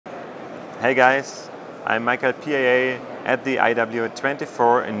Hey guys, I'm Michael PAA at the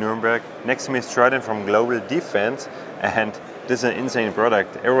IW24 in Nuremberg. Next to me is Jordan from Global Defense, and this is an insane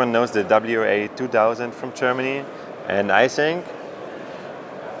product. Everyone knows the WA-2000 from Germany, and I think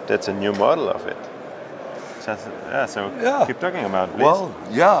that's a new model of it. So keep talking about it, please. Well,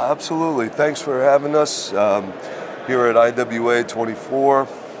 yeah, absolutely. Thanks for having us here at IWA24.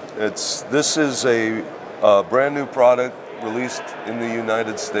 This is a brand new product released in the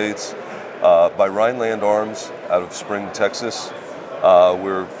United States by Rhineland ARMS out of Spring, Texas.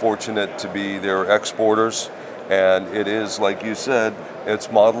 We're fortunate to be their exporters, and it is, like you said,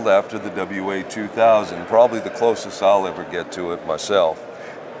 it's modeled after the WA-2000, probably the closest I'll ever get to it myself.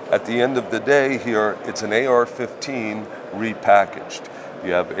 At the end of the day here, it's an AR-15 repackaged.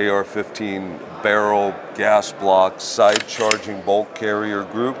 You have AR-15 barrel, gas block, side charging bolt carrier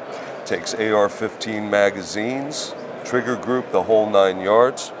group, takes AR-15 magazines, trigger group, the whole 9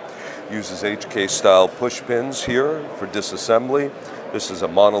 yards. Uses HK style push pins here for disassembly. This is a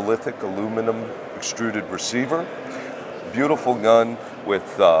monolithic aluminum extruded receiver. Beautiful gun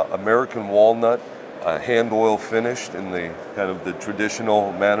with American walnut, hand oil finished in the kind of the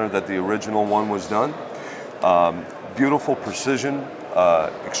traditional manner that the original one was done. Beautiful precision,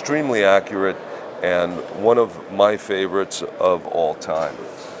 extremely accurate, and one of my favorites of all time.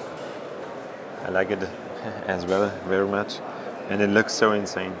 I like it as well, very much, and it looks so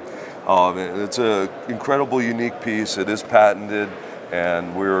insane. Oh, man, it's an incredible, unique piece. It is patented,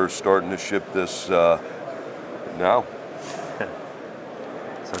 and we're starting to ship this now.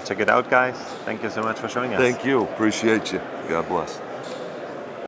 So check it out, guys. Thank you so much for showing us. Thank you. Appreciate you. God bless.